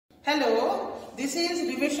Hello, this is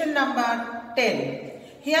revision number 10.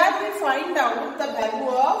 Here we find out the value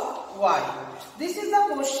of y. This is the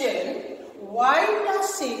question: y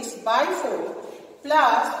plus 6 by 4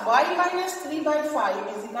 plus y minus 3 by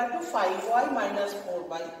 5 is equal to 5y minus 4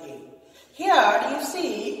 by 8. Here you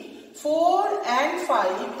see 4 and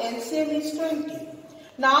 5 LCM is 20.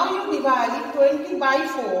 Now you divide 20 by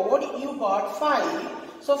 4, you got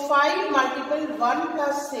 5. So 5 multiple 1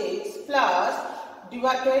 plus 6 plus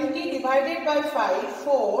 20 divided by 5,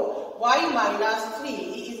 4, y minus 3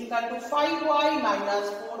 is equal to 5y minus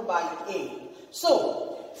 4 by 8.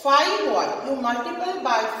 So, 5y, you multiply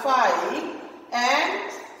by 5 and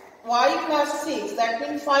y plus 6, that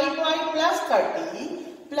means 5y plus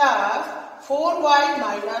 30 plus 4y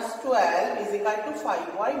minus 12 is equal to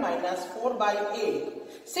 5y minus 4 by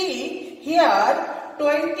 8. See, here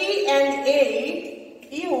 20 and 8,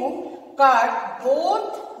 you cut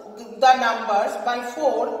both the numbers by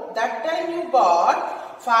 4, that time you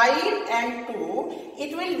got 5 and 2,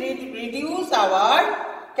 it will reduce our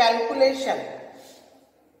calculation.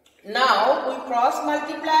 Now we cross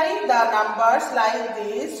multiply the numbers like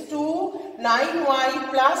this: 2, 9y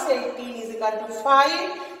plus 18 is equal to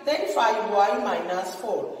 5, then 5y minus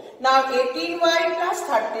 4. Now 18y plus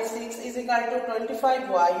 36 is equal to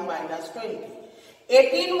 25y minus 20.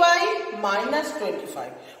 18y minus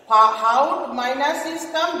 25. How minus is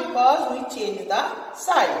come? Because we change the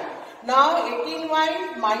sign. Now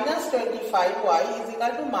 18y minus 25y is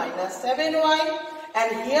equal to minus 7y, and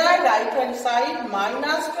here right hand side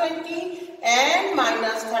minus 20 and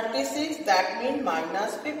minus 36, that means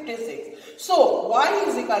minus 56. So y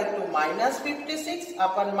is equal to minus 56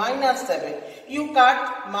 upon minus 7. You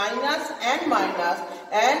cut minus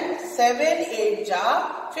and 7 8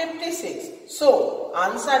 ja 56. So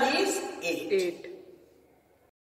answer is 8.